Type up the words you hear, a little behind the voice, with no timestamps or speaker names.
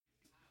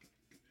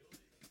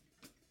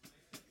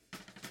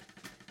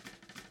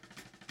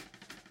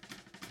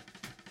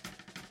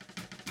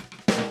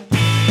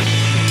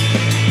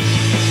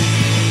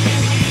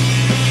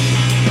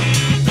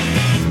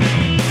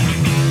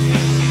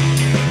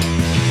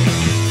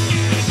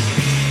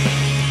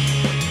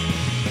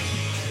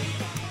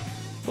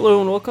Hello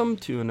and welcome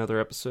to another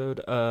episode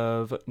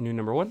of New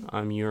Number One.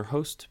 I'm your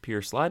host,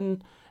 Pierce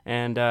Lyden,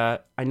 and I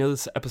know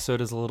this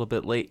episode is a little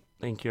bit late.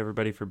 Thank you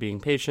everybody for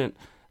being patient.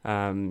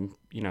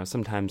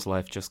 Sometimes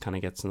life just kind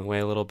of gets in the way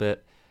a little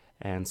bit,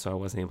 and so I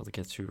wasn't able to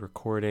get to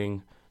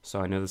recording. So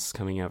I know this is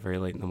coming out very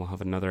late, and then we'll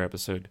have another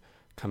episode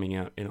coming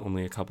out in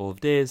only a couple of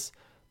days.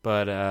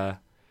 But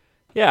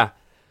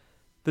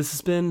this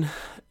has been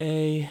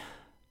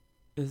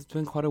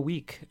quite a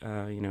week.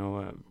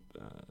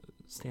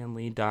 Stan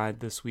Lee died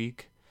this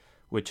week,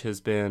 which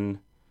has been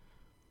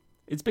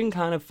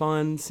kind of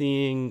fun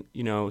seeing,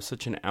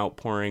 such an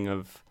outpouring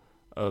of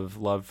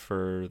love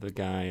for the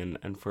guy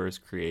and for his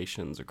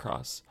creations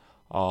across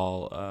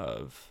all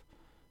of,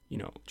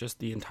 just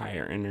the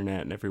entire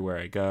internet and everywhere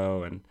I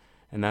go. And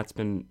that's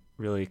been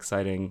really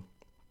exciting.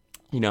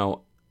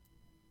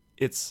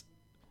 It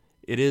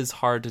is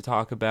hard to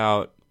talk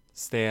about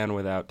Stan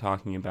without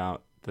talking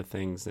about the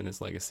things in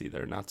his legacy that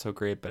are not so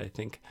great. But I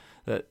think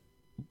that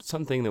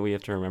something that we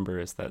have to remember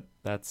is that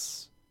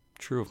that's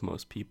true of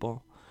most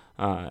people,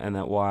 and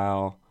that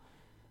while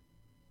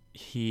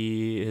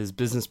his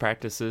business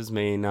practices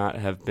may not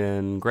have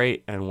been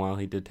great, and while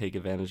he did take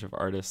advantage of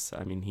artists,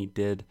 I mean, he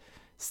did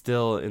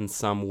still in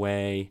some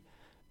way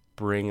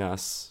bring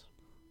us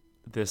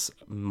this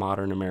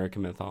modern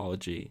American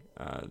mythology,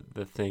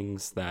 the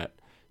things that,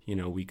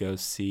 we go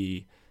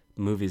see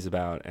movies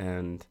about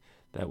and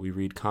that we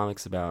read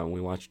comics about and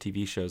we watch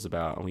TV shows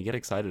about and we get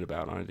excited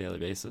about on a daily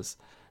basis.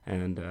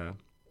 And,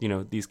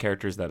 these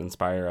characters that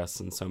inspire us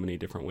in so many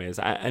different ways.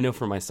 I know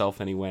for myself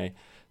anyway,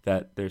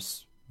 that there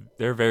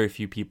are very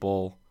few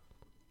people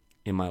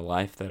in my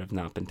life that have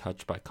not been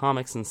touched by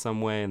comics in some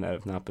way, and that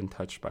have not been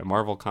touched by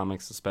Marvel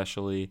Comics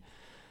especially.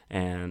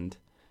 And,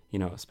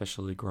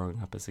 especially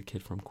growing up as a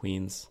kid from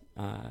Queens,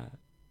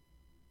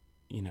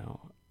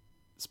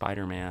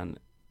 Spider-Man,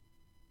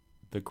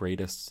 the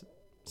greatest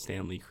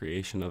Stan Lee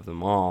creation of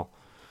them all,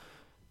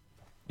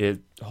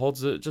 it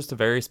holds just a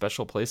very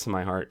special place in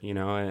my heart,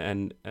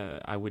 and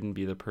I wouldn't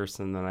be the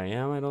person that I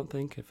am, I don't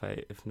think,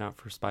 if not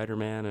for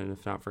Spider-Man and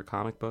if not for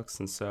comic books.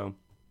 And so,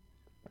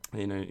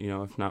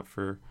 if not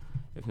for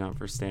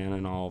Stan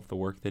and all of the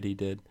work that he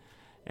did.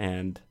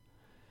 And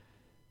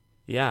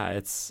yeah,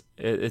 it's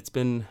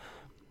been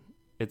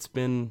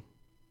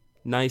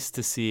nice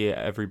to see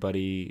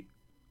everybody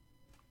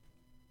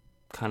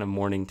kind of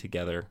mourning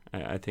together.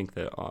 I think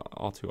that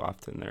all too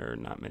often there are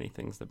not many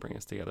things that bring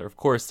us together. Of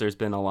course, there's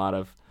been a lot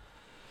of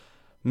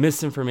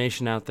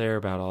misinformation out there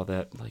about all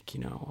that,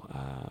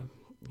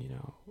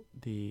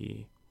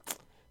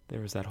 there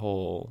was that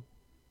whole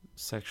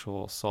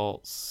sexual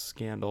assault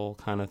scandal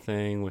kind of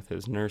thing with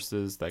his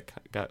nurses that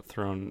got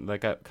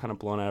kind of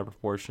blown out of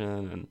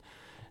proportion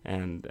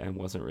and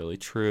wasn't really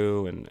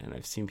true. And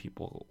I've seen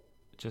people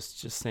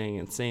just saying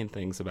insane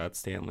things about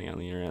Stan Lee on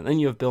the internet. And then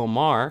you have Bill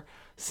Maher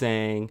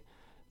saying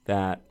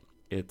that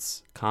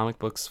it's comic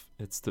books'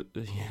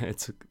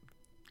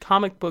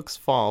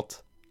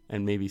 fault,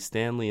 and maybe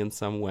Stan Lee in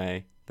some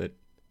way, that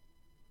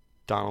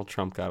Donald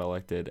Trump got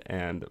elected.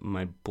 And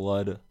my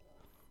blood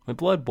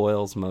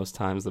boils most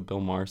times that Bill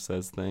Maher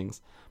says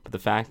things. But the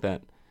fact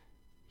that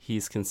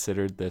he's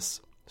considered this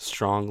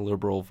strong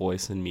liberal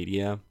voice in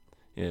media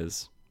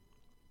is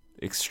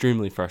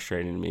extremely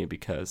frustrating to me,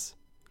 because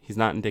he's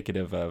not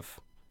indicative of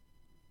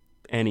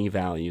any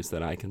values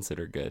that I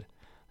consider good,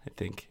 I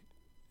think.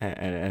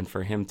 And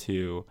for him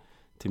to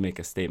make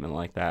a statement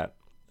like that,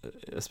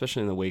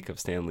 especially in the wake of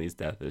Stan Lee's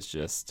death, is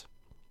just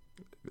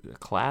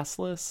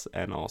classless,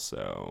 and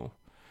also,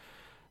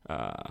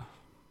 I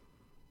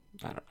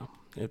don't know.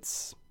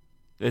 It's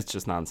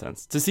just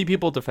nonsense. To see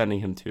people defending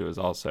him too is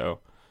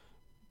also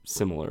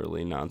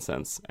similarly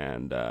nonsense,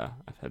 and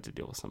I've had to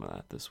deal with some of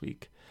that this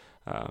week.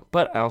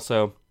 But I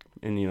also,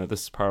 and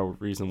this is part of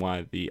the reason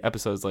why the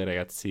episode's late, I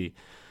got to see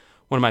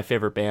one of my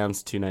favorite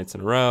bands 2 nights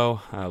in a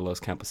row, Los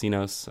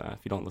Campesinos.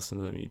 If you don't listen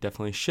to them, you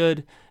definitely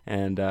should.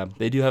 And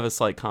they do have a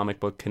slight comic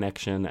book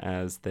connection,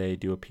 as they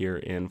do appear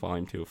in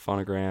Volume 2 of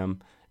Phonogram,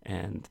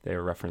 and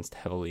they're referenced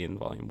heavily in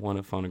Volume 1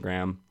 of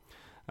Phonogram.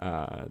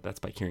 That's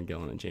by Kieran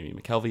Gillen and Jamie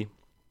McKelvey.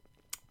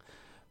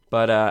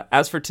 But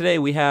as for today,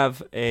 we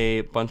have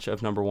a bunch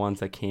of number ones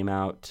that came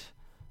out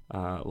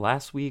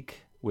last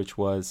week, which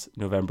was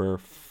November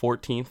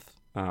 14th.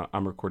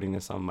 I'm recording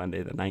this on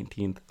Monday the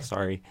 19th,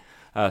 sorry.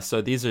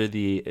 So these are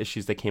the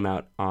issues that came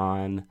out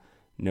on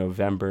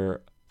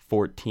November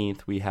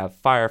 14th. We have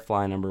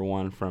Firefly number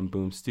 1 from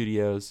Boom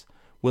Studios,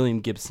 William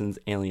Gibson's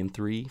Alien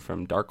 3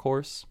 from Dark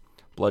Horse,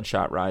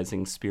 Bloodshot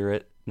Rising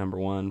Spirit number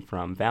 1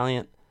 from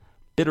Valiant,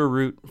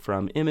 Bitterroot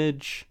from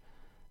Image,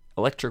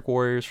 Electric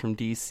Warriors from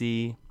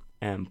DC,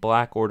 and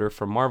Black Order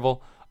from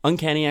Marvel.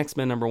 Uncanny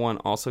X-Men number 1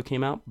 also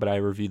came out, but I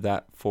reviewed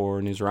that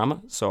for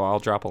Newsarama, so I'll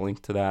drop a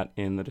link to that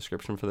in the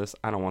description for this.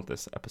 I don't want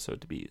this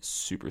episode to be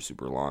super,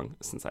 super long,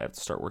 since I have to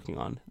start working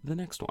on the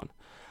next one.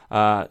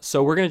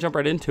 So we're going to jump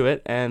right into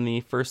it, and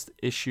the first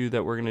issue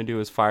that we're going to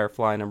do is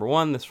Firefly number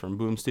 1. This is from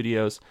Boom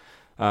Studios,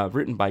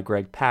 written by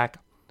Greg Pak,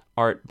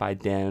 art by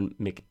Dan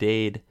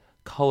McDade,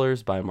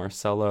 colors by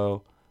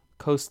Marcelo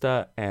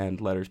Costa, and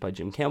letters by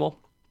Jim Campbell.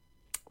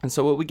 And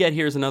so what we get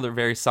here is another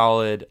very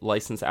solid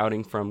license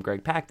outing from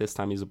Greg Pak. This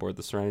time he's aboard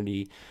the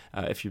Serenity.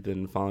 If you've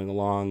been following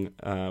along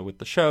with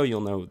the show,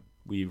 you'll know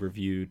we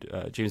reviewed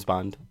James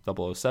Bond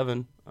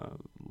 007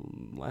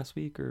 last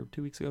week or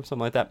 2 weeks ago, something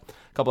like that,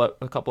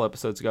 a couple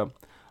episodes ago.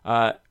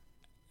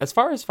 As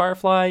far as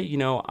Firefly,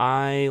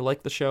 I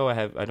like the show.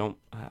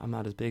 I'm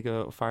not as big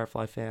a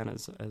Firefly fan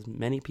as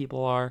many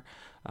people are,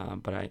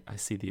 but I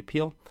see the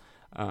appeal.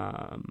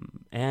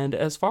 And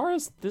as far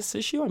as this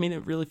issue,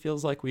 it really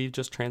feels like we've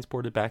just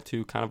transported back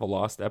to kind of a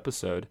lost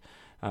episode.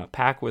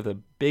 Pak with a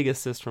big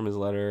assist from his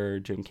letter.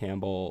 Jim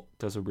Campbell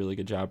does a really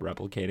good job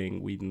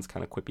replicating Whedon's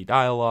kind of quippy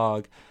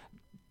dialogue.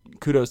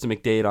 Kudos to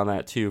McDade on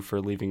that too, for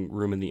leaving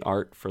room in the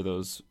art for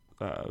those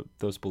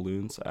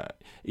balloons.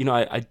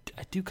 I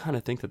do kind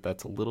of think that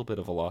that's a little bit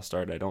of a lost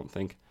art. I don't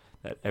think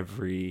that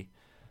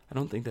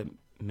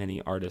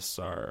many artists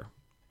are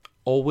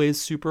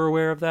always super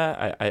aware of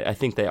that. I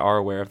think they are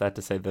aware of that.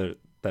 To say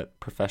that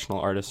professional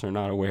artists are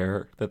not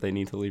aware that they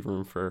need to leave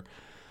room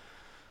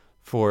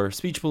for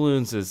speech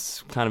balloons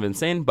is kind of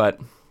insane, but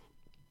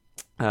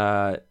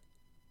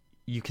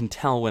you can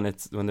tell when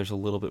there's a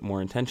little bit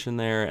more intention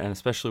there, and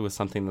especially with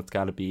something that's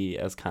got to be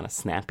as kind of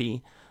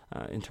snappy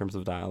in terms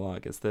of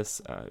dialogue as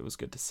this. It was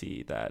good to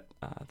see that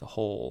the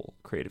whole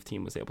creative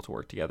team was able to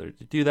work together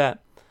to do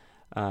that.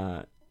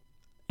 And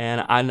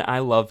I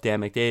love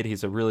Dan McDade.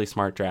 He's a really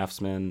smart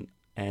draftsman,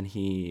 and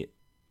he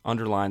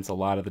underlines a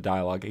lot of the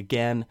dialogue.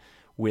 Again,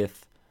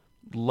 with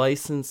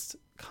licensed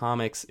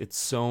comics, it's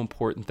so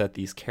important that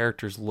these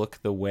characters look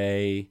the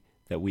way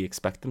that we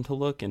expect them to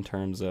look in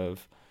terms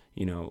of,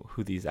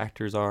 who these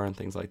actors are and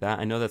things like that.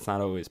 I know that's not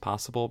always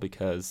possible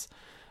because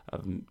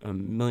of a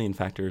million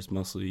factors,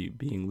 mostly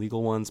being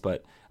legal ones,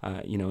 but,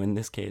 in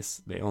this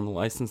case, they own the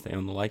license, they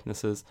own the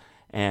likenesses,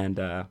 and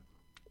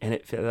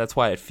that's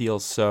why it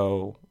feels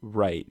so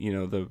right.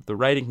 The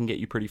writing can get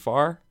you pretty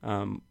far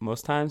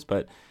most times,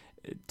 but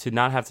to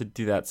not have to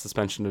do that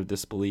suspension of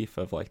disbelief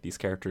of like these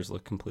characters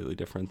look completely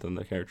different than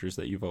the characters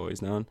that you've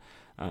always known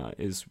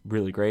is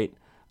really great.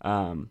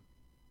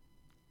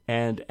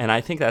 And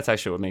I think that's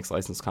actually what makes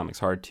licensed comics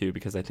hard too,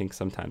 because I think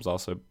sometimes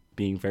also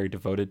being very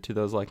devoted to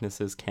those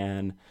likenesses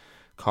can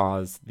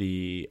cause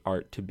the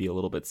art to be a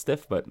little bit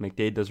stiff. But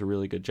McDade does a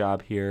really good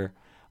job here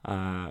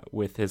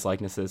with his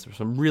likenesses. There's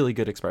some really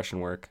good expression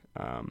work.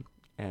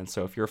 And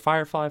so if you're a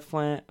Firefly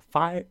fan,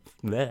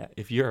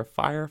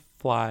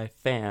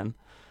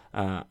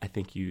 I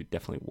think you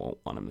definitely won't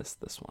want to miss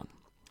this one.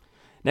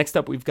 Next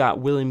up, we've got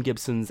William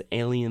Gibson's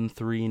Alien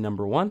 3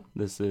 #1.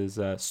 This is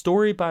a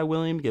story by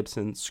William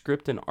Gibson,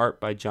 script and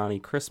art by Johnny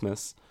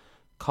Christmas,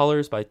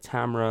 colors by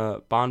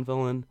Tamara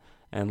Bonvillain,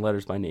 and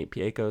letters by Nate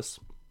Piekos.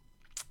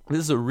 This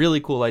is a really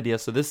cool idea.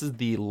 So this is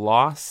the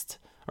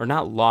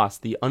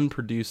the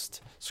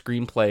unproduced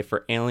screenplay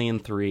for Alien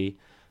 3.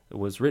 It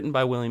was written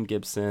by William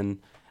Gibson,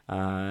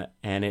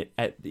 and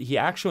he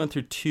actually went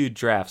through 2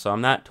 drafts, so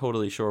I'm not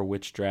totally sure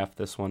which draft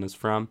this one is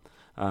from,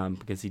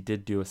 because he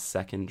did do a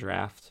second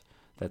draft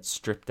that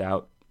stripped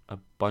out a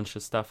bunch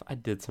of stuff. I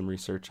did some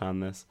research on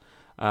this.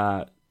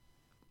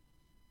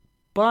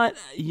 But,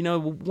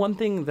 one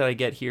thing that I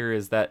get here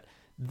is that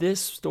this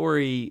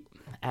story,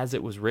 as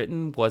it was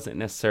written, wasn't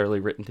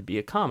necessarily written to be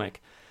a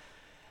comic.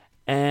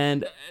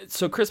 And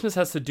so Christmas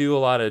has to do a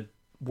lot of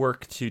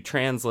work to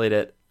translate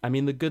it.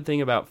 The good thing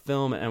about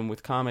film and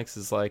with comics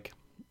is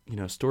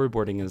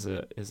storyboarding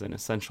is an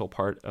essential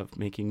part of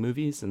making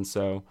movies. And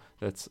so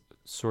that's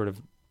sort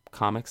of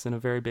comics in a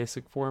very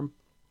basic form.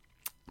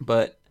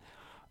 But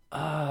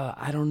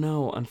I don't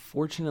know.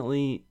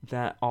 Unfortunately,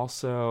 that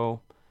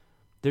also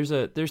there's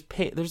a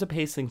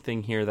pacing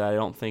thing here that I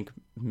don't think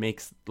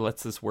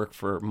lets this work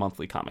for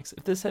monthly comics.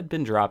 If this had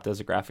been dropped as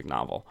a graphic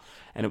novel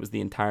and it was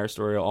the entire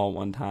story all at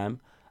one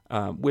time,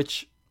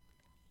 which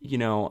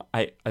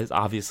is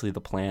obviously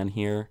the plan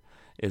here,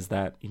 is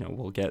that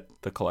we'll get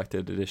the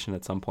collected edition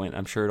at some point.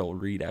 I'm sure it'll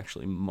read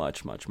actually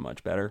much, much,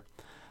 much better.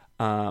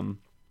 But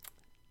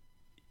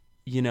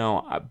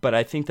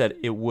I think that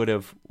it would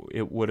have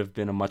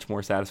been a much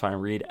more satisfying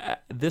read.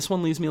 This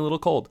one leaves me a little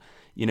cold.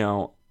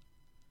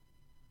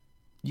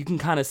 You can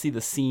kind of see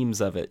the seams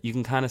of it. You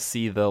can kind of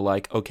see the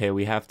okay,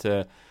 we have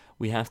to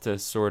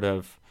sort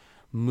of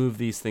move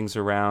these things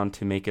around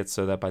to make it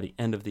so that by the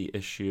end of the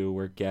issue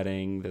we're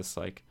getting this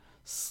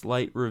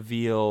slight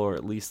reveal, or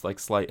at least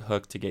slight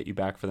hook to get you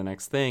back for the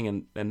next thing.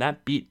 And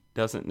that beat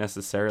doesn't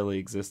necessarily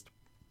exist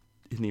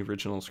in the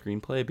original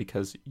screenplay,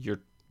 because you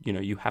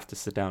have to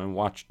sit down and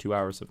watch 2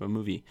 hours of a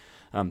movie.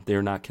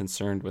 They're not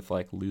concerned with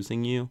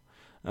losing you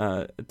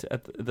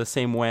the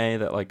same way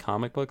that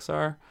comic books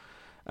are.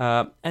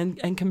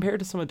 And compared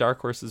to some of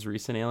Dark Horse's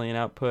recent Alien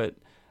output,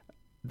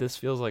 this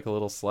feels like a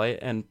little slight.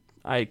 And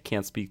I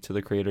can't speak to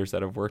the creators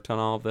that have worked on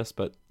all of this,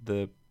 but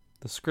the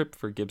script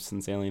for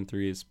Gibson's Alien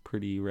 3 is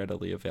pretty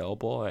readily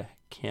available. I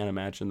can't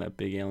imagine that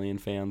big Alien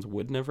fans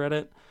wouldn't have read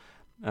it.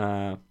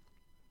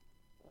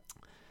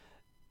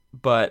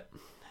 But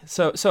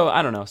so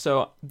I don't know.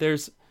 So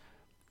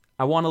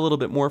I want a little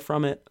bit more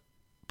from it,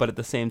 but at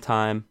the same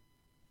time,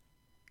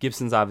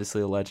 Gibson's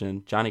obviously a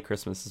legend. Johnny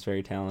Christmas is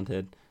very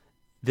talented.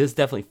 this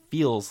definitely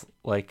feels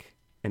like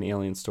an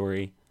Alien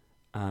story,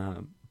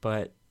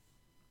 but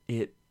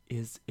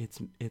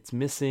it's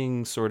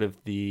missing sort of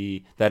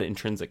that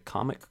intrinsic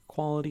comic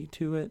quality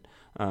to it,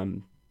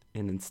 and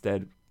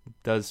instead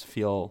does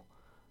feel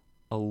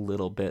a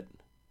little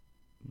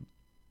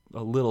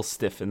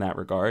stiff in that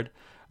regard,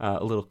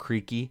 a little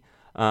creaky.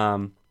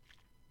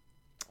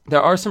 There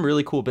are some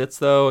really cool bits,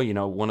 though.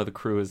 One of the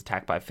crew is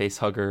attacked by a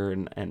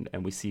facehugger,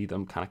 and we see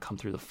them kind of come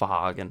through the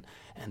fog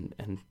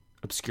and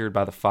obscured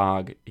by the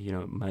fog.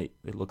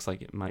 It looks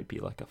like it might be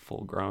like a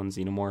full-grown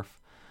xenomorph,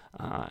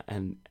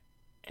 and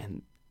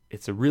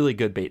it's a really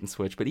good bait and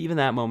switch. But even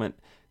that moment,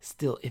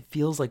 still, it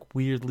feels like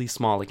weirdly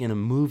small. Like in a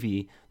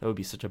movie, that would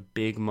be such a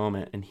big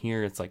moment, and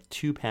here it's like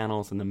 2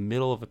 panels in the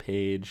middle of a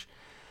page.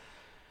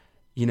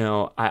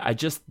 I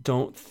just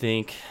don't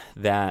think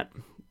that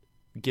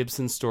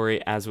Gibson's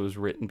story, as it was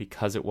written,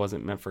 because it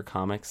wasn't meant for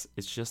comics,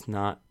 it's just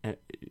not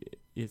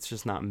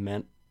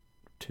meant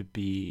to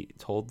be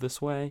told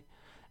this way.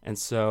 And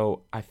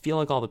so I feel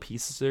like all the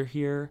pieces are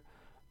here,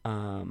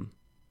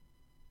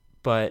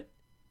 but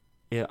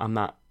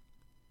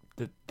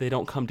they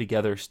don't come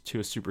together to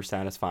a super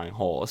satisfying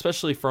whole,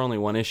 especially for only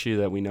one issue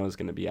that we know is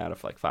going to be out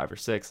of like 5 or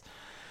 6.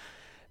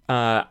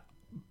 Shout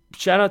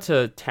out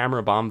to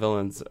Tamara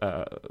Bonvillain's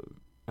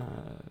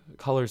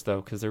colors, though,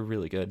 because they're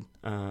really good.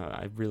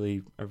 I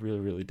really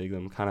dig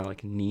them. Kind of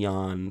like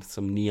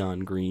some neon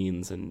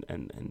greens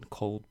and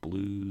cold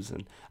blues,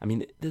 and I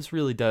mean, this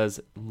really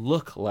does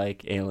look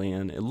like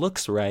Alien. It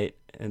looks right,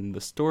 and the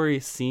story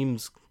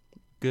seems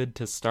good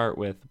to start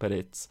with, but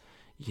it's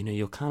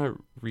you'll kind of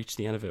reach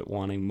the end of it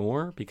wanting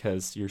more,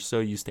 because you're so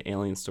used to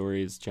Alien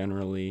stories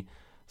generally,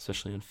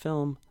 especially in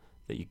film,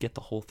 that you get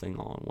the whole thing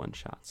all in one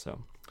shot.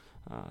 So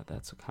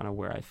that's kind of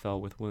where I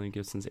fell with William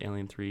Gibson's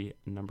Alien 3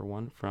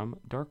 #1 from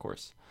Dark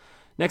Horse.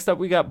 Next up,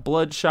 we got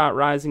Bloodshot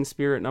Rising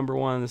Spirit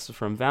 #1. This is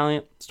from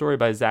Valiant. Story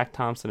by Zach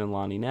Thompson and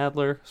Lonnie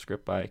Nadler.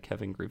 Script by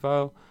Kevin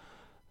Griveau.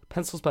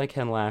 Pencils by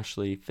Ken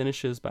Lashley.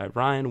 Finishes by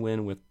Ryan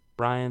Wynn with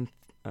Brian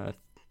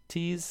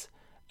Tees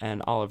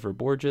and Oliver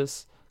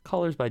Borges.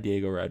 Colors by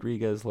Diego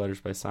Rodriguez.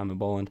 Letters by Simon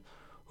Boland,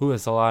 who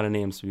has a lot of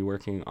names to be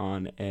working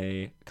on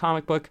a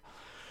comic book.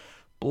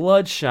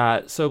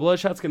 Bloodshot. So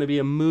Bloodshot's going to be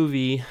a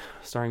movie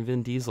starring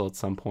Vin Diesel at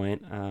some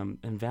point.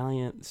 And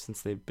Valiant,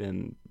 since they've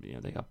been,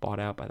 they got bought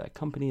out by that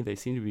company. They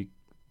seem to be,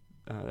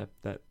 that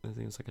I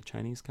think it's like a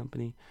Chinese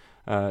company.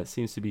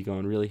 Seems to be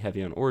going really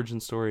heavy on origin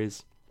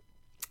stories.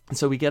 And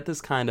so we get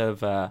this kind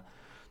of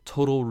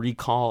Total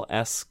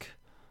Recall-esque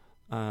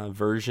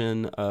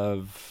version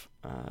of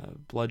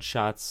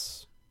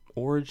Bloodshot's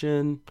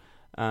origin.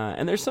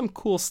 And there's some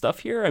cool stuff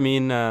here. I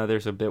mean,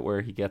 there's a bit where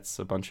he gets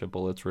a bunch of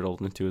bullets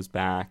riddled into his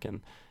back,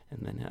 and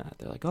then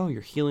they're like, "Oh,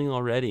 you're healing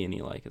already," and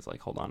he is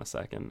like, "Hold on a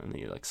second," and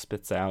he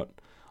spits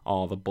out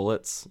all the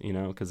bullets,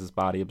 because his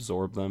body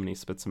absorbed them, and he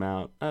spits them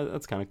out.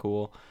 That's kind of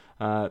cool.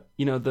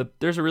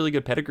 There's a really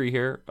good pedigree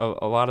here.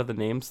 A lot of the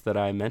names that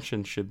I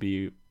mentioned should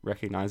be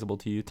recognizable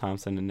to you.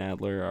 Thompson and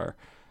Nadler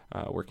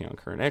are working on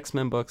current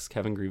X-Men books.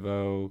 Kevin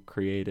Griveau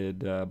created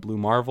Blue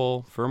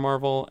Marvel for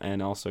Marvel,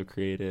 and also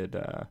created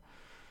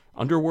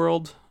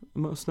Underworld,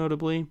 most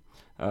notably.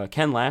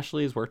 Ken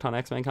Lashley has worked on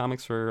X-Men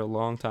comics for a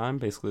long time,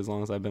 basically as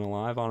long as I've been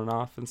alive, on and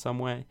off in some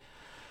way.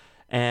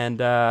 And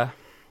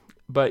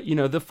but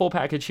the full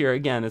package here,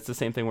 again, it's the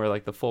same thing where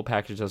the full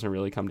package doesn't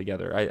really come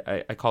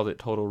together. I called it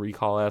Total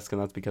Recall-esque,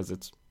 and that's because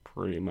it's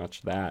pretty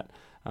much that.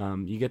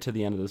 You get to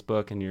the end of this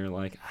book and you're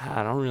like,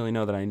 I don't really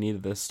know that I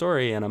needed this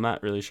story, and I'm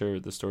not really sure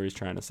what the story's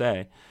trying to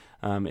say.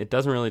 It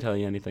doesn't really tell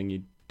you anything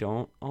you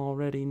don't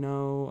already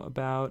know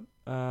about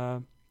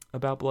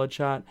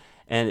Bloodshot,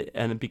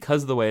 and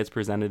because of the way it's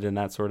presented in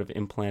that sort of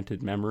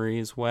implanted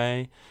memories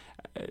way,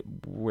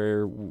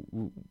 where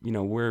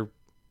we're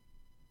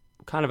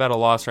kind of at a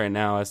loss right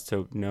now as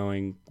to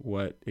knowing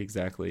what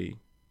exactly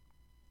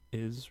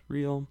is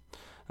real.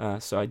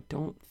 So I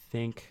don't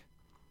think,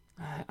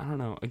 I don't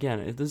know.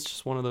 Again, this is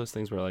just one of those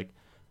things where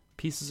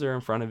pieces are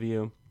in front of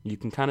you. You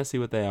can kind of see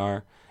what they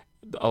are.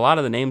 A lot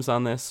of the names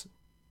on this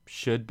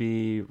should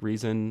be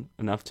reason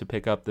enough to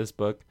pick up this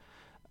book,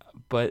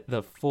 but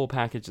the full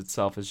package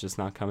itself is just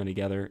not coming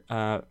together.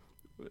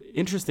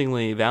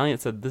 Interestingly, Valiant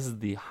said this is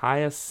the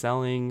highest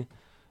selling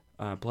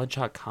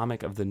Bloodshot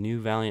comic of the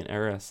new Valiant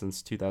era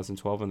since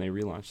 2012 when they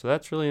relaunched. So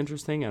that's really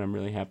interesting, and I'm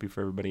really happy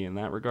for everybody in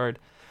that regard.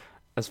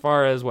 As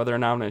far as whether or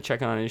not I'm going to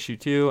check on issue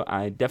 2,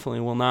 I definitely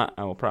will not.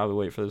 I will probably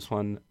wait for this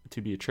one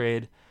to be a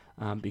trade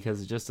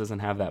because it just doesn't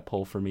have that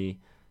pull for me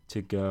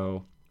to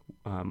go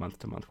month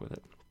to month with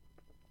it.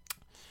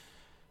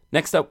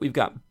 Next up, we've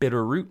got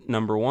Bitterroot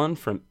 #1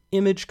 from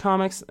Image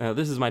Comics.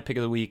 This is my pick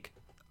of the week.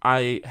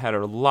 I had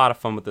a lot of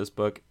fun with this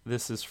book.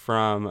 This is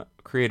from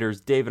creators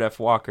David F.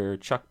 Walker,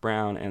 Chuck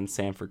Brown, and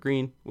Sanford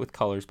Green, with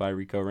colors by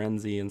Rico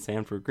Renzi and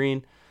Sanford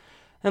Green,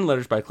 and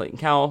letters by Clayton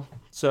Cowell.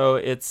 So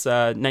it's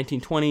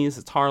 1920s,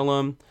 it's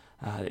Harlem.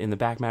 In the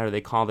back matter,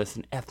 they call this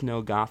an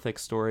ethno-gothic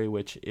story,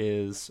 which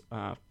is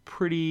a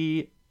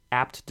pretty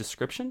apt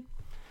description.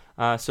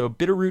 So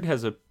Bitterroot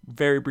has a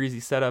very breezy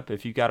setup.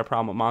 If you've got a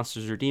problem with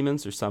monsters or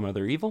demons or some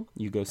other evil,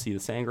 you go see the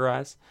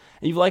Sangharais.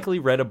 And you've likely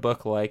read a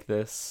book like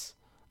this,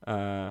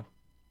 in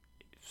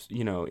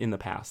the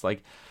past.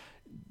 Like,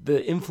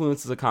 the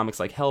influences of comics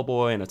like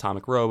Hellboy and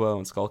Atomic Robo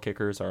and Skull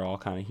Kickers are all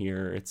kind of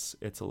here. It's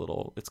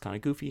kind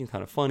of goofy and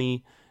kind of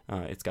funny.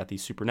 It's got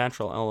these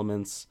supernatural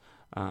elements.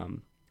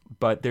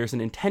 But there's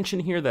an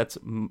intention here that's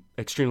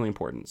extremely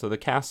important. So the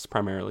cast is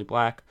primarily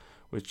black,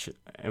 which,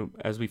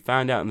 as we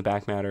found out in the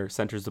back matter,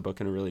 centers the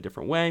book in a really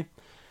different way.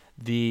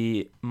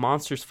 The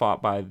monsters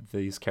fought by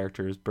these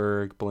characters,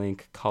 Berg,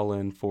 Blink,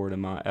 Cullen, Ford,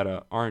 and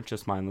Maeda, aren't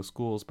just mindless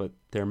ghouls, but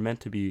they're meant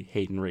to be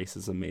Hayden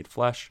racism made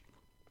flesh.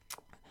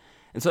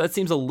 And so that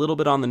seems a little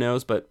bit on the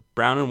nose, but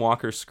Brown and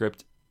Walker's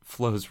script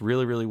flows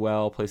really, really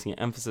well, placing an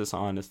emphasis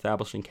on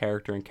establishing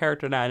character and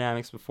character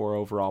dynamics before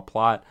overall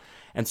plot.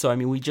 And so,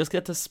 we just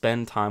get to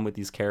spend time with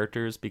these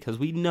characters because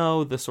we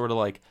know the sort of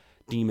like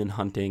demon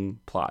hunting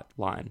plot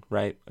line,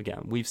 right?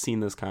 Again, we've seen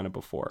this kind of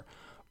before,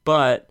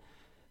 but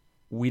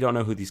we don't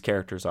know who these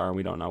characters are and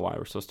we don't know why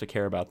we're supposed to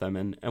care about them.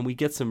 And we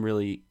get some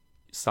really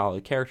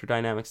solid character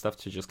dynamic stuff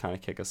to just kind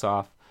of kick us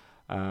off.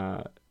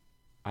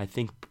 I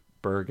think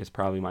Berg is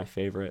probably my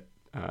favorite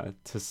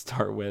to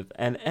start with.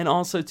 And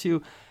also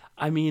too,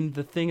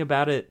 the thing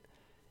about it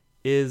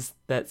is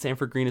that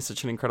Sanford Greene is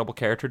such an incredible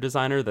character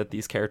designer that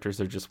these characters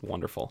are just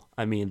wonderful.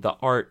 The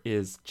art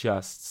is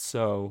just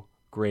so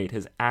great.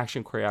 His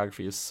action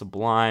choreography is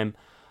sublime.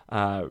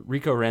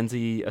 Rico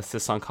Renzi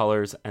assists on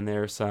colors, and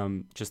there's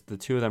the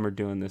two of them are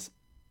doing this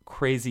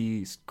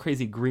crazy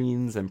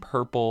greens and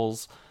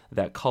purples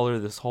that color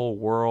this whole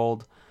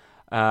world.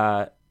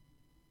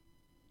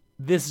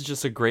 This is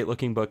just a great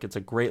looking book. It's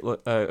a great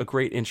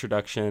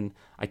introduction.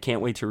 I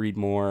can't wait to read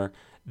more.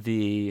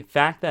 The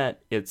fact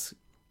that it's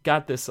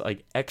got this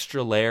like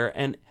extra layer,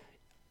 and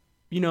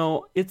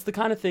it's the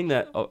kind of thing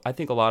that I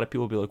think a lot of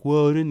people will be like,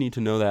 well, I didn't need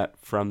to know that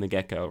from the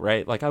get-go,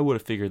 right? Like, I would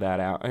have figured that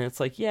out. And it's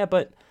like, yeah,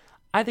 but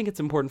I think it's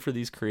important for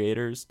these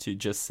creators to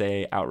just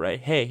say outright,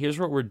 hey, here's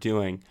what we're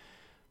doing.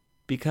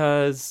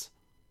 Because,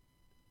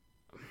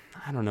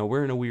 I don't know,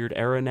 we're in a weird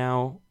era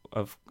now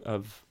of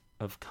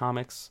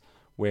comics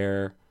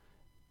where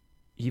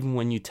even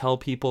when you tell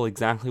people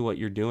exactly what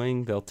you're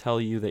doing, they'll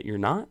tell you that you're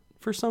not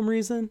for some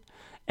reason.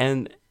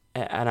 And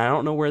I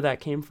don't know where that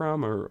came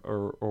from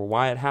or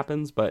why it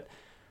happens, but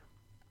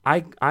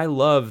I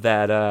love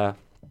that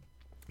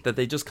that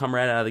they just come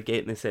right out of the gate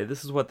and they say,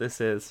 this is what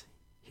this is.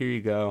 Here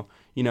you go.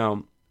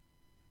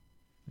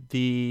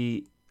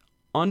 The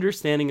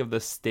understanding of the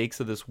stakes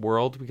of this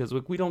world, because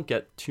we don't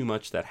get too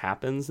much that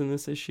happens in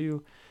this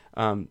issue,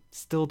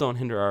 still don't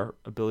hinder our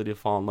ability to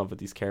fall in love with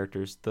these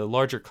characters. The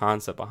larger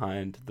concept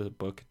behind the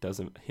book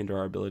doesn't hinder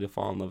our ability to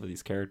fall in love with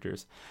these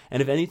characters.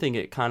 And if anything,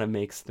 it kind of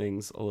makes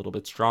things a little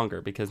bit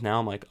stronger, because now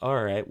I'm like,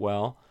 all right,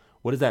 well,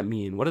 what does that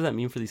mean? What does that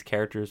mean for these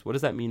characters? What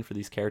does that mean for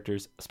these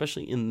characters,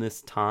 especially in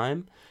this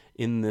time,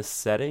 in this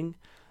setting?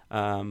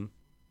 I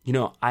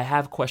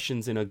have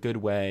questions in a good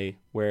way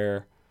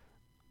where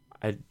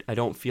I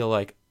don't feel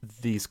like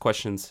these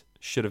questions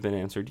should have been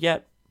answered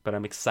yet, but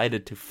I'm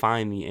excited to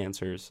find the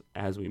answers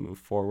as we move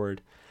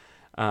forward.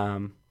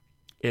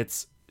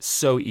 It's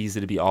so easy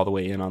to be all the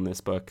way in on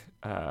this book,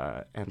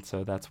 and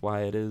so that's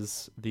why it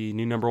is the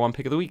new number one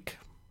pick of the week.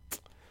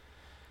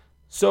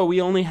 So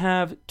we only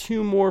have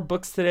 2 more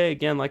books today.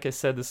 Again, like I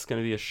said, this is going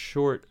to be a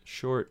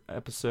short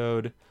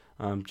episode,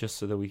 just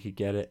so that we could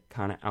get it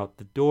kind of out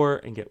the door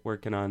and get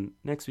working on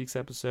next week's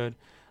episode.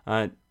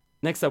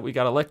 Next up, we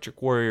got Electric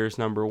Warriors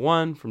number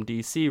 1 from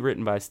DC,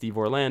 written by Steve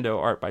Orlando,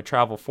 art by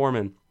Travel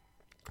Foreman,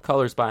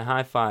 colors by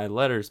Hi-Fi,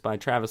 letters by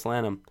Travis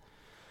Lanham.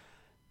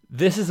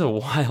 This is a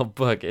wild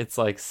book. It's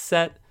like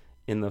set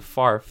in the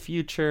far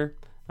future.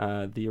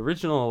 The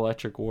original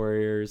Electric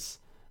Warriors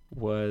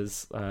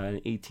was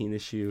an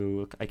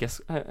 18-issue, I guess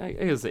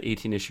it was an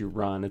 18-issue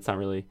run. It's not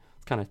really,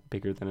 it's kind of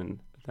bigger than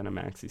a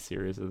maxi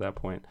series at that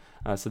point.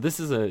 So this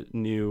is a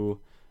new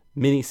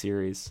mini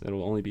series.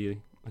 It'll only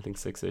be, I think,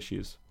 6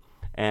 issues.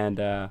 And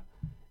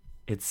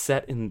it's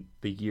set in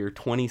the year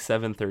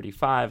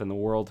 2735, and the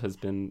world has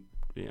been,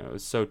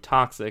 so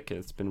toxic,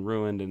 it's been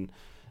ruined, and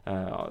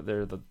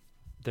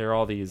they're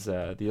all these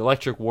the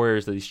Electric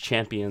Warriors, these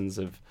champions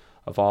of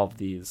all of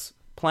these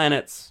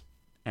planets,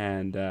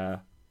 and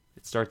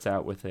it starts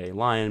out with a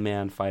lion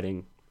man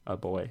fighting a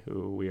boy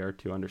who we are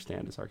to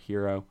understand is our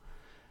hero.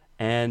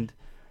 And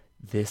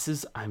this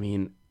is, I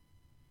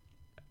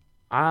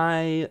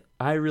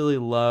really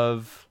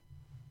love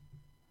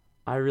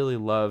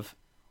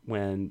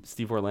when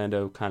Steve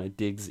Orlando kind of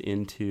digs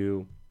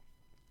into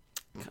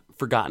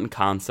forgotten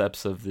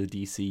concepts of the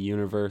DC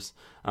universe.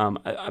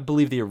 I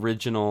believe the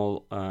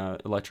original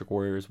Electric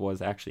Warriors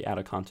was actually out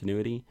of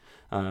continuity,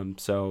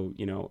 so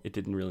it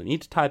didn't really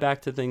need to tie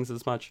back to things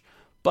as much.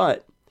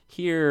 But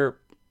here,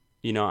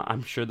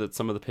 I'm sure that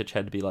some of the pitch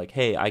had to be like,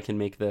 hey, I can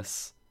make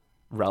this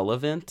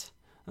relevant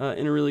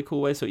in a really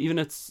cool way. So even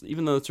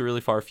though it's a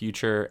really far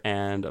future,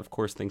 and of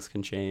course things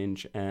can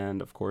change,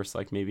 and of course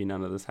like maybe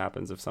none of this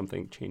happens if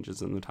something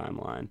changes in the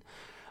timeline,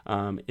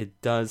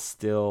 it does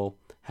still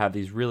have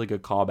these really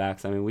good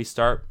callbacks. I mean, we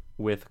start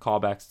with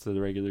callbacks to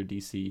the regular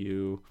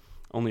DCU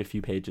only a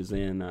few pages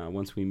in.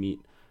 Once we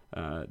meet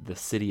the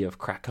city of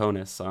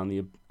Krakonis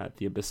at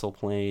the Abyssal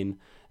Plane,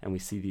 and we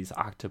see these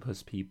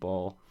octopus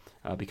people,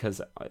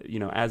 because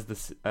as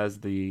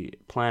the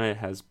planet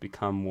has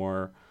become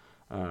more,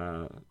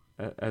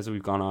 as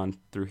we've gone on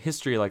through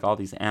history, like all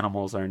these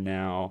animals are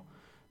now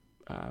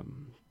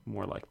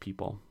more like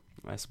people,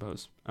 I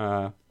suppose.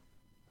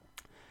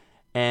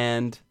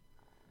 And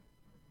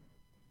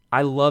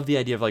I love the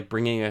idea of like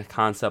bringing a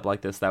concept like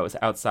this that was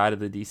outside of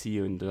the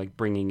DCU and like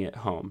bringing it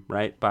home,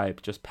 right? By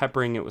just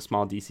peppering it with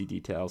small DC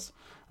details.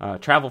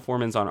 Travel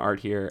Foreman's on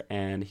art here,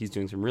 and he's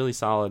doing some really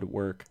solid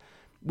work.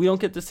 We don't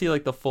get to see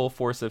like the full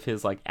force of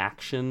his like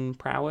action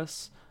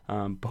prowess,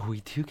 but we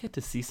do get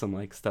to see some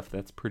like stuff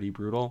that's pretty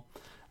brutal.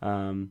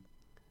 So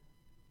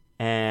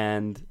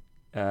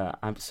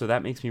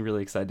that makes me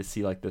really excited to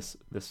see like this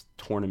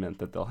tournament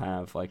that they'll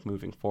have like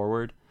moving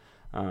forward.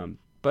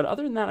 But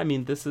other than that, I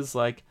mean, this is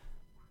like,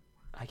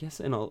 I guess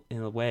in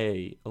a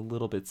way a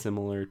little bit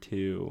similar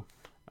to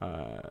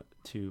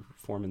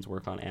Foreman's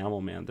work on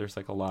Animal Man. There's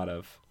a lot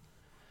of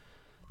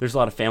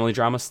family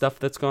drama stuff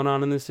that's going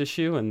on in this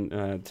issue,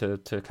 and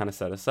to kind of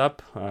set us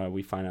up,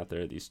 we find out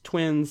there are these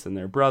twins and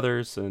they're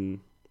brothers, and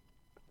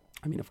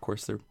I mean, of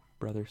course they're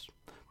brothers,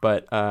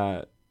 but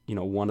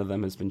one of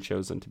them has been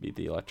chosen to be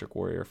the Electric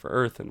Warrior for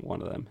Earth, and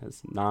one of them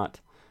has not,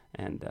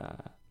 and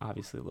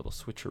obviously a little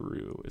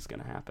switcheroo is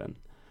going to happen.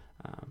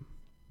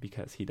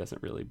 Because he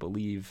doesn't really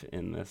believe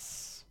in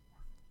this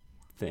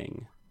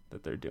thing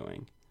that they're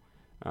doing.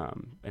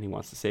 And he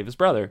wants to save his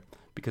brother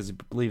because he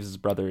believes his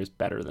brother is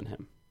better than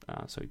him.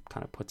 So he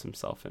kind of puts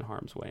himself in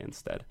harm's way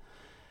instead.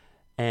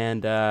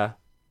 And,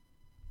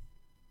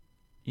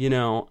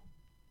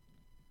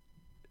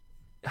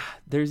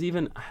 there's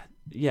even...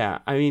 Yeah,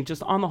 I mean,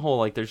 just on the whole,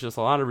 like, there's just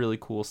a lot of really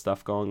cool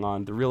stuff going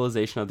on. The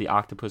realization of the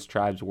Octopus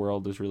Tribe's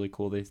world is really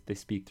cool. They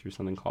speak through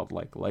something called,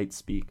 like, light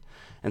speak.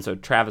 And so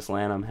Travis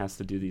Lanham has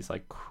to do these,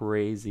 like,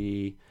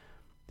 crazy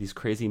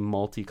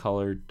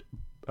multicolored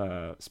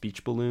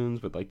speech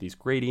balloons with, like, these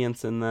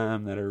gradients in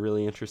them that are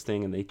really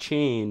interesting. And they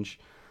change.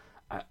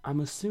 I'm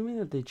assuming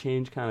that they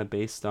change kind of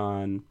based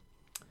on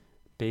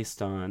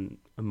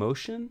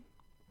emotion,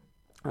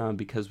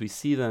 because we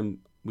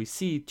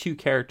see two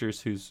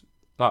characters whose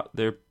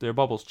their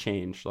bubbles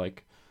change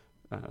like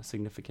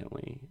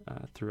significantly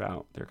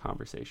throughout their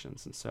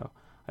conversations, and so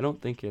I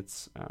don't think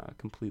it's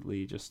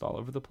completely just all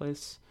over the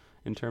place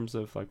in terms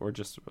of like, or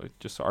just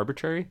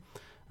arbitrary.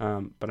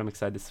 But I'm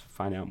excited to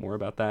find out more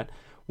about that.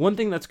 One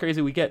thing that's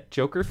crazy, we get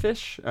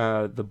Jokerfish,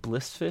 the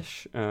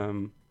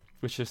Blissfish,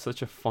 which is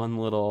such a fun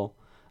little.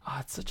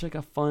 It's such like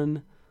a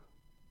fun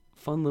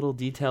little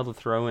detail to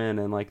throw in,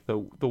 and like the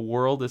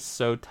world is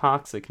so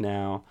toxic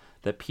now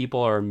that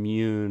people are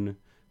immune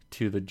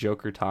to the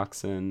Joker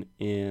toxin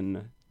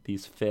in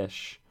these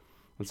fish,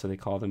 and so they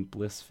call them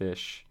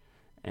Blissfish,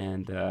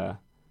 and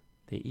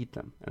they eat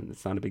them, and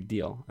it's not a big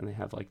deal, and they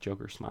have like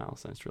Joker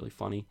smiles, and it's really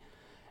funny.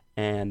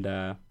 And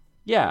I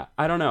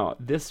don't know,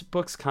 this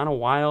book's kind of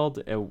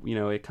wild.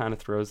 It kind of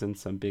throws in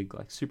some big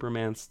like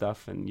Superman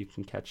stuff, and you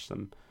can catch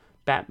some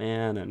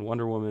Batman and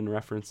Wonder Woman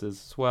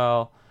references as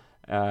well.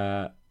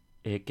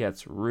 It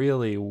gets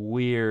really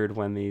weird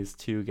when these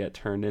two get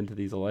turned into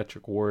these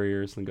Electric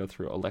Warriors and go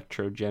through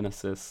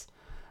electrogenesis.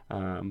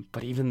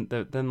 But even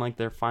then, like,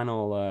 their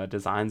final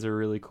designs are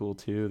really cool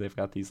too. They've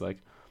got these like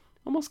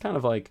almost kind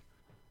of like,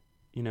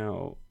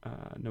 Ian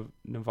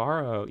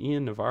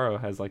Navarro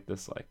has like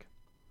this like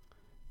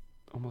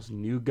almost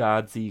New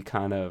Godsy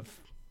kind of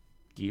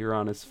gear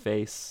on his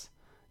face,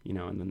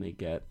 and then he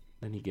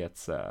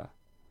gets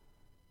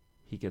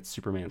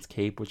Superman's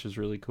cape, which is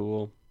really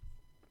cool.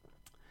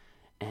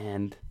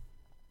 And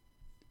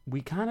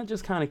we kind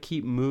of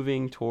keep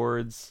moving more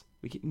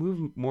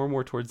and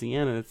more towards the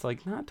end, and it's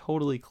like not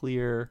totally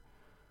clear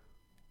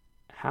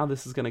how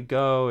this is going to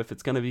go, if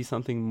it's going to be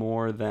something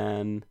more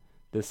than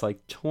this like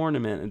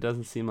tournament. It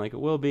doesn't seem like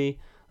it will be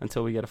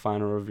until we get a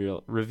final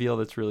reveal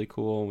that's really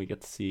cool, and we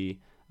get to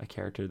see a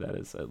character that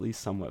is at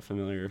least somewhat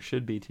familiar, or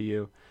should be to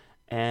you.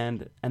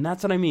 And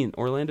that's what I mean.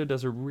 Orlando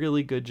does a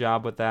really good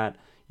job with that.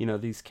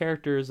 These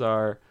characters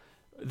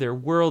their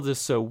world is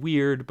so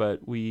weird,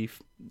 but we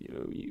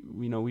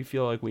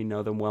feel like we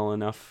know them well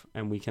enough,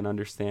 and we can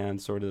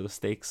understand sort of the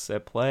stakes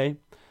at play,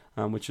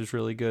 which is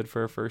really good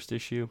for a first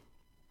issue.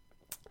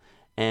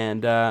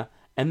 And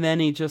then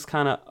he just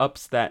kind of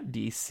ups that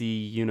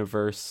DC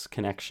universe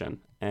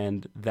connection,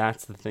 and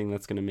that's the thing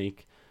that's going to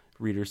make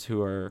readers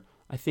who are,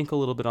 I think, a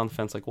little bit on the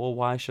fence, like, well,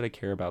 why should I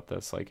care about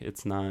this? Like,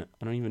 it's not,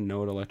 I don't even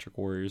know what Electric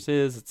Warriors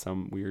is. It's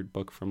some weird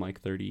book from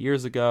like 30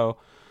 years ago.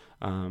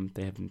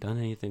 They haven't done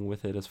anything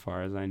with it as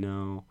far as I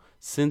know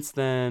since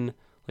then.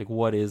 Like,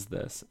 what is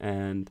this?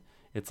 And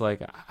it's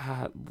like,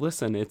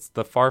 listen, it's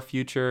the far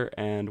future,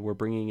 and we're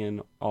bringing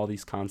in all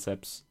these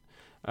concepts.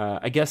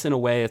 I guess in a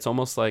way it's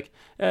almost like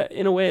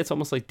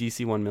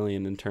DC 1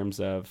 Million in terms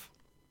of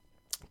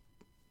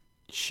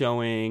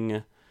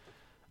showing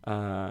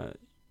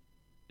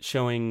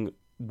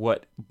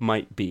what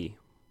might be,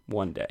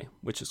 one day,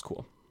 which is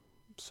cool.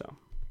 So,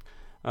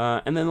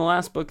 and then the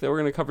last book that we're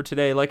going to cover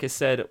today, like I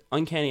said,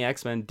 Uncanny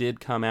X-Men did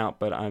come out,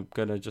 but I'm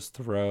going to just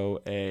throw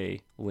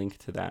a link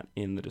to that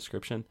in the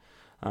description.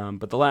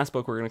 But the last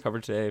book we're going to cover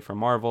today from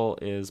Marvel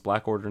is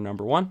Black Order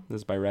 #1.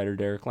 This is by writer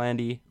Derek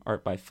Landy,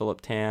 art by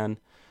Philip Tan,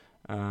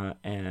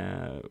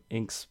 and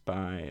inks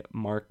by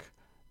Mark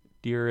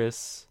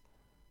Dearest,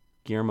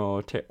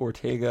 Guillermo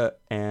Ortega,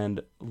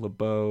 and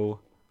LeBeau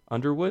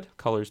Underwood,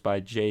 colors by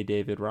J.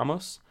 David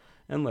Ramos,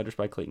 and letters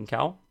by Clayton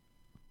Cowell.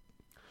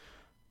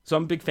 So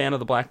I'm a big fan of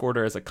the Black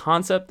Order as a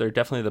concept. They're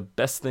definitely the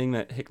best thing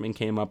that Hickman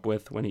came up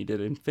with when he did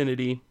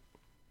Infinity.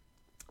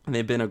 And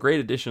they've been a great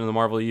addition to the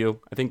Marvel U.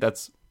 I think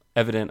that's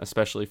evident,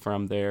 especially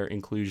from their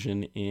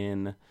inclusion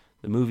in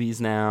the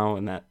movies now,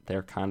 and that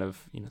they're kind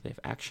of, they have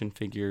action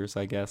figures,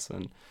 I guess,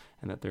 and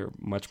that they're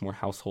much more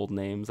household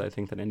names, I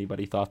think, than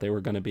anybody thought they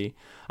were going to be.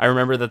 I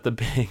remember that the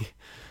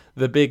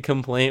big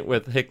complaint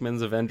with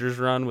Hickman's Avengers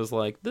run was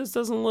like, this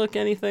doesn't look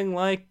anything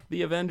like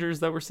the Avengers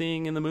that we're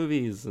seeing in the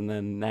movies. And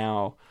then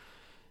now,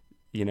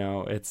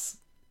 it's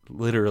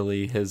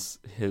literally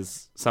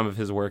some of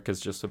his work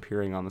is just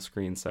appearing on the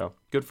screen. So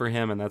good for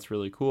him, and that's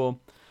really cool.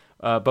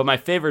 But my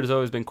favorite has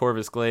always been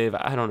Corvus Glaive.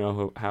 I don't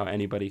know how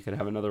anybody could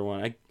have another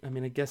one. I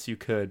mean, I guess you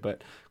could,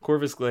 but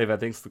Corvus Glaive I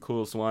think is the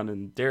coolest one,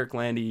 and Derek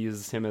Landy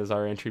uses him as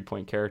our entry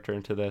point character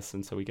into this,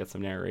 and so we get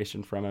some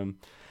narration from him.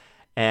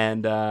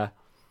 And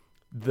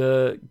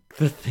the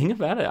thing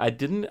about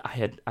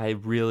it, I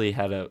really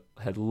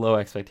had low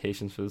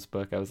expectations for this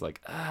book. I was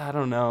like, I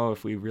don't know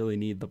if we really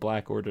need the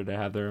Black Order to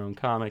have their own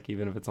comic,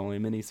 even if it's only a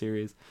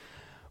miniseries.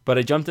 But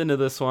I jumped into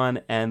this one,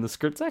 and the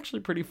script's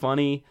actually pretty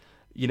funny.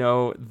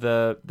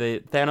 The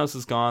Thanos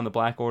is gone. The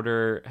Black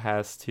Order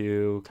has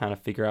to kind of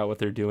figure out what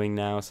they're doing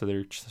now. So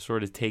they're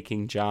sort of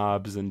taking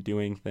jobs and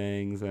doing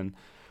things, and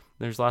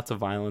there's lots of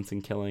violence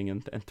and killing.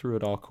 And through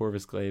it all,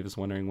 Corvus Glaive is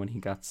wondering when he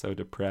got so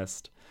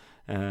depressed,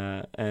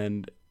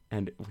 and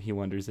he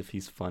wonders if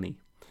he's funny.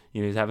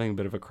 He's having a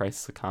bit of a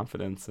crisis of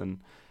confidence,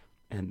 and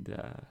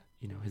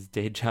his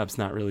day job's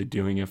not really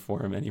doing it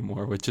for him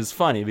anymore, which is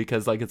funny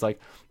because it's like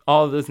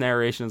all of this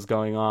narration is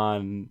going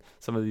on.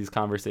 Some of these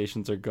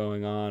conversations are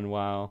going on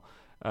while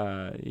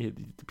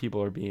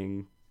people are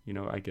being,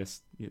 I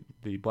guess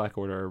the Black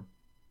Order are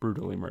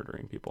brutally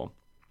murdering people,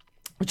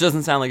 which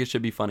doesn't sound like it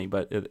should be funny,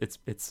 but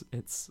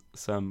it's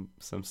some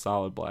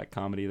solid black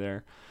comedy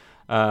there.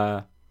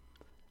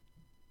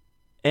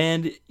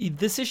 And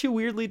this issue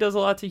weirdly does a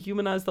lot to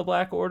humanize the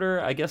Black Order.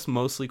 I guess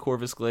mostly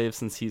Corvus Glaive,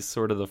 since he's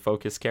sort of the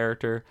focus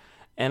character.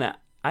 And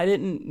I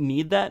didn't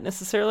need that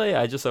necessarily.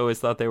 I just always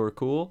thought they were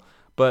cool.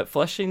 But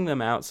fleshing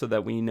them out so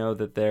that we know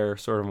that they're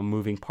sort of a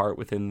moving part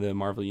within the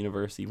Marvel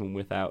Universe, even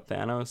without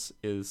Thanos,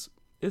 is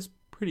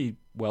pretty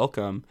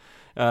welcome.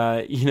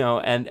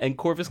 And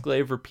Corvus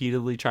Glaive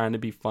repeatedly trying to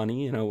be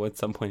funny. At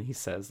some point he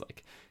says,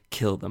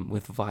 kill them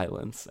with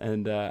violence.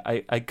 And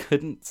I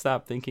couldn't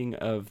stop thinking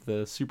of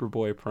the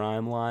Superboy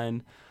Prime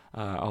line,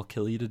 I'll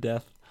kill you to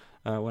death,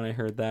 when I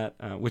heard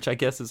that, which I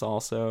guess is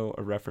also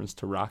a reference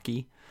to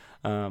Rocky.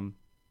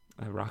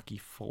 Rocky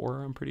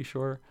 4, I'm pretty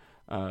sure.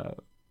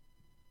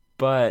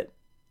 But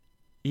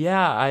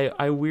yeah,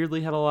 I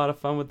weirdly had a lot of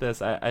fun with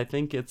this. I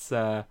think it's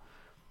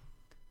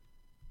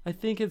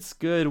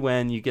good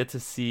when you get to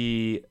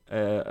see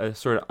a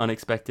sort of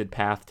unexpected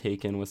path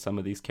taken with some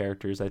of these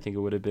characters. I think it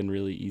would have been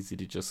really easy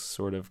to just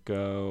sort of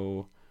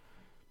go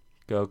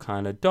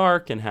kind of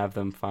dark and have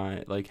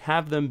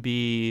them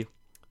be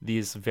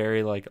these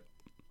very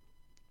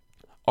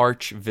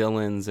arch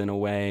villains in a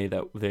way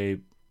that they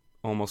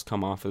almost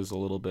come off as a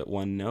little bit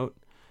one note.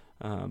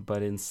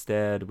 But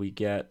instead we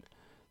get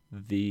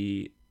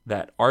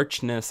that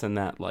archness and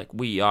that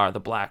we are the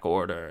Black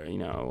Order,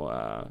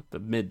 the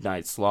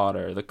Midnight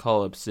Slaughter, the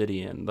Cull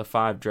Obsidian, the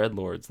Five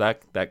Dreadlords,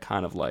 that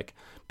kind of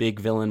big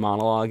villain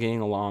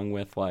monologuing, along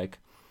with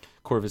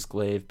Corvus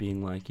Glaive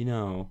being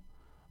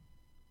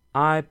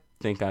I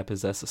think I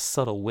possess a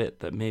subtle wit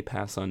that may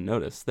pass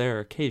unnoticed. There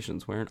are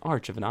occasions where an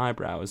arch of an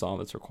eyebrow is all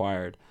that's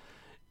required.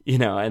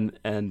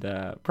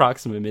 And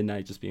Proxima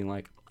Midnight just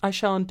being I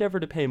shall endeavor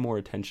to pay more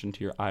attention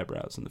to your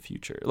eyebrows in the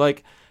future.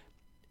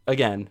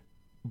 Again,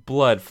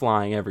 blood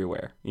flying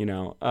everywhere,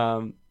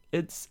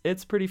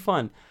 it's pretty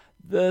fun.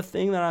 The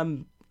thing that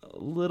I'm a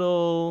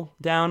little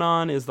down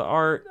on is the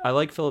art. I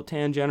like Philip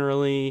Tan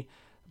generally,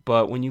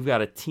 but when you've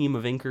got a team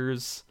of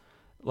inkers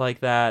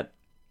like that,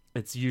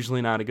 it's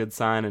usually not a good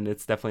sign, and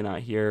it's definitely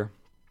not here.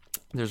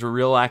 There's a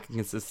real lack of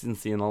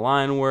consistency in the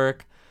line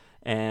work,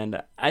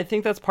 and I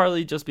think that's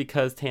partly just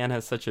because Tan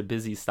has such a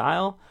busy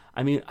style.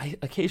 I mean,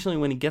 occasionally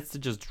when he gets to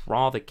just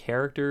draw the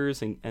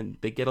characters and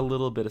they get a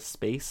little bit of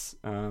space,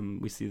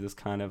 we see this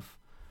kind of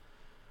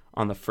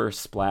on the first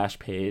splash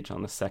page,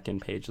 on the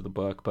second page of the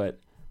book, but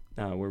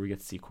where we get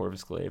to see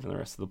Corvus Glaive and the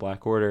rest of the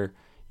Black Order.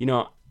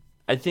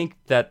 I think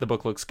that the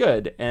book looks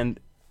good, and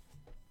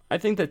I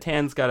think that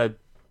Tan's got a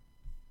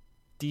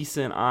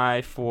decent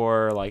eye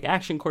for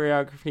action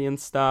choreography and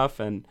stuff,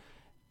 and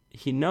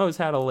he knows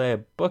how to lay a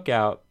book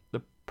out.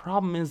 The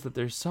problem is that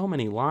there's so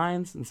many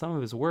lines in some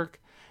of his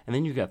work, and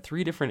then you've got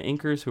 3 different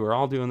inkers who are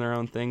all doing their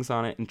own things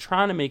on it and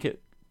trying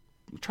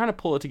to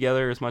pull it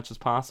together as much as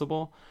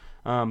possible,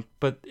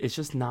 but it's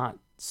just not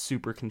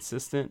super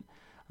consistent.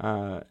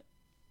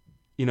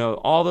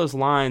 All those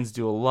lines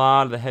do a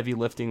lot of the heavy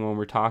lifting when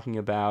we're talking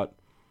about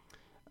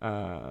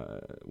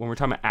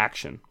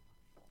action.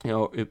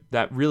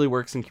 That really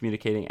works in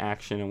communicating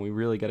action, and we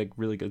really get a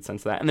really good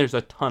sense of that. And there's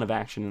a ton of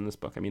action in this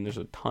book. I mean, there's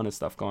a ton of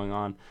stuff going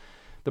on.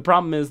 The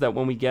problem is that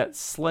when we get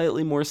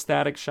slightly more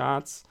static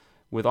shots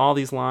with all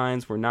these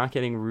lines, we're not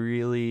getting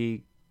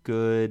really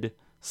good,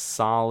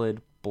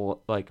 solid,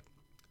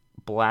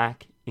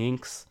 black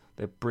inks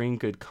that bring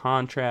good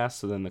contrast.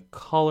 So then the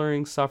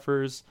coloring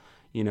suffers.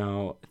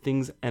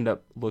 Things end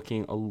up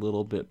looking a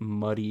little bit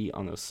muddy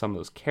on some of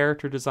those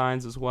character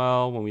designs as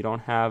well, when we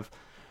don't have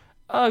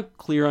a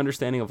clear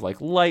understanding of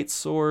light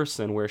source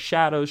and where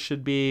shadows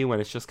should be, when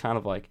it's just kind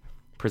of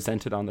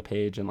presented on the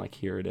page and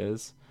here it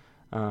is.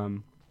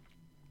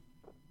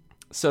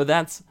 So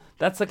that's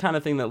the kind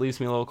of thing that leaves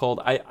me a little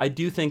cold. I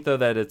do think, though,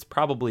 that it's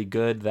probably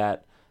good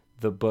that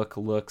the book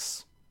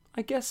looks,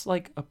 I guess,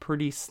 like a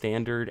pretty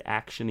standard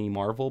action-y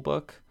Marvel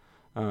book.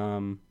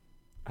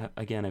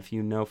 Again, if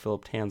you know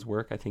Philip Tan's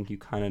work, I think you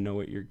kind of know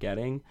what you're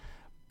getting,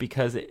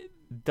 because it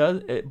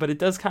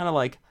does kind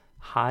of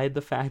hide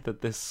the fact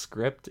that this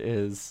script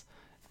is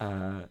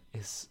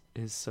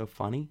so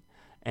funny.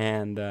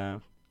 And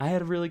I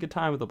had a really good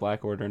time with the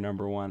Black Order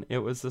 #1. It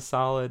was a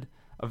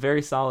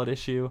very solid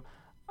issue.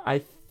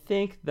 I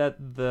think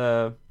that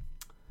the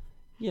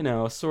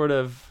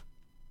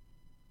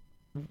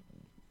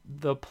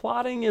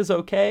plotting is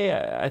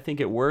okay. I think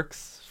it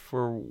works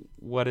for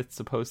what it's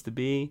supposed to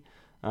be.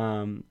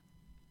 And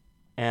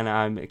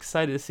I'm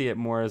excited to see it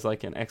more as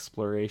an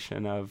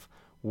exploration of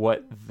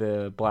what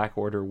the Black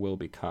Order will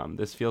become.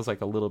 This feels a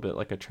little bit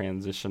like a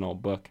transitional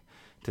book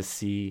to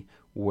see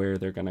where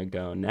they're going to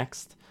go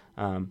next.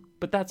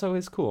 But that's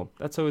always cool.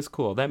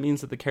 That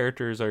means that the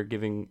characters are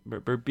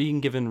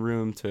being given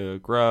room to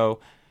grow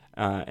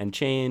and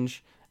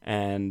change,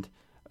 and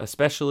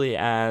especially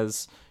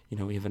as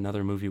we have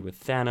another movie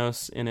with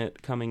Thanos in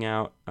it coming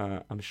out.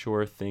 I'm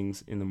sure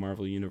things in the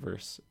Marvel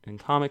Universe and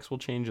comics will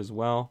change as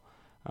well.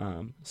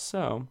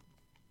 So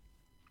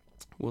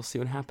we'll see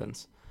what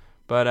happens.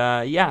 But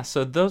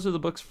so those are the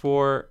books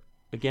for,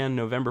 again,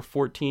 November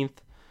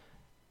 14th.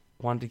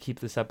 Wanted to keep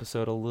this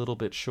episode a little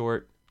bit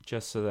short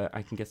just so that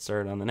I can get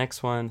started on the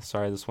next one.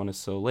 Sorry this one is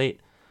so late.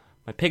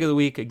 My pick of the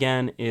week,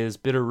 again, is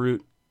Bitter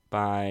Root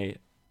by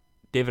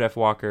David F.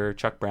 Walker,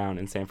 Chuck Brown,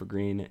 and Sanford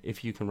Green.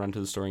 If you can run to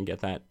the store and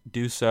get that,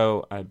 do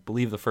so. I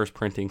believe the first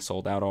printing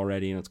sold out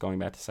already, and it's going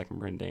back to second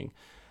printing.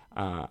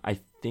 I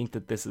think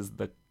that this is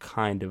the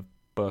kind of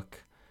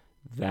book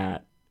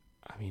that,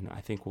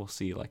 I think we'll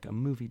see a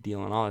movie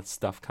deal and all that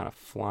stuff kind of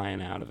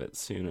flying out of it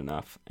soon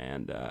enough,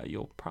 and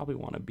you'll probably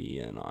want to be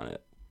in on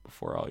it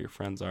before all your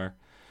friends are.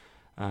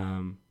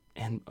 And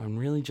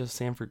really just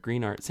Sanford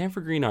Green art.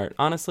 Sanford Green art,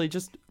 honestly,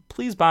 just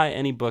please buy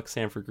any book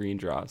Sanford Green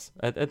draws.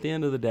 At the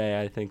end of the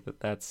day, I think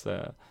that's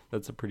a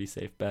pretty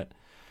safe bet.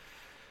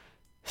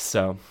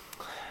 So,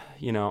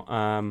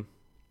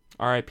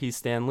 R.I.P.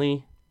 Stan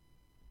Lee.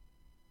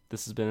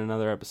 This has been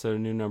another episode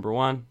of New Number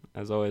One.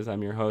 As always,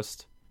 I'm your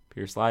host,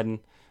 Pierce Lydon.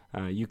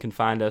 You can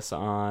find us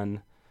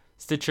on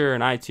Stitcher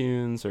and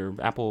iTunes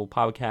or Apple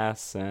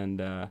Podcasts and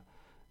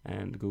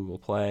Google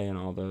Play and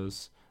all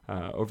those,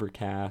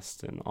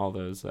 Overcast and all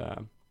those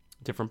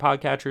different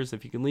podcatchers.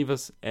 If you can leave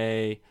us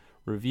a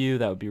review,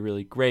 that would be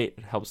really great.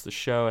 It helps the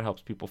show. It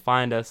helps people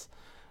find us.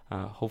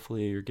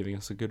 Hopefully you're giving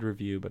us a good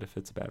review, but if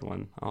it's a bad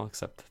one, I'll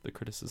accept the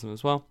criticism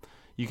as well.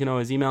 You can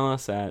always email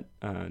us at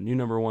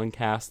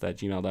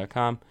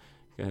newnumber1cast@gmail.com.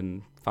 You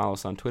can follow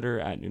us on Twitter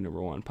at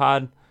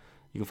newnumber1pod.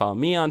 You can follow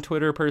me on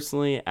Twitter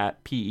personally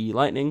at PE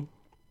Lightning.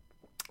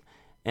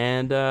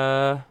 And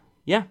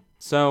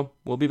so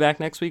we'll be back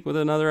next week with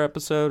another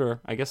episode, or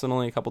I guess in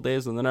only a couple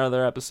days with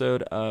another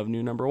episode of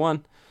New Number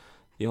One,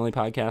 the only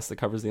podcast that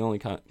covers the only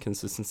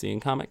consistency in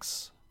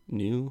comics,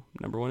 New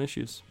Number One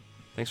issues.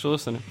 Thanks for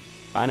listening.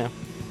 Bye now.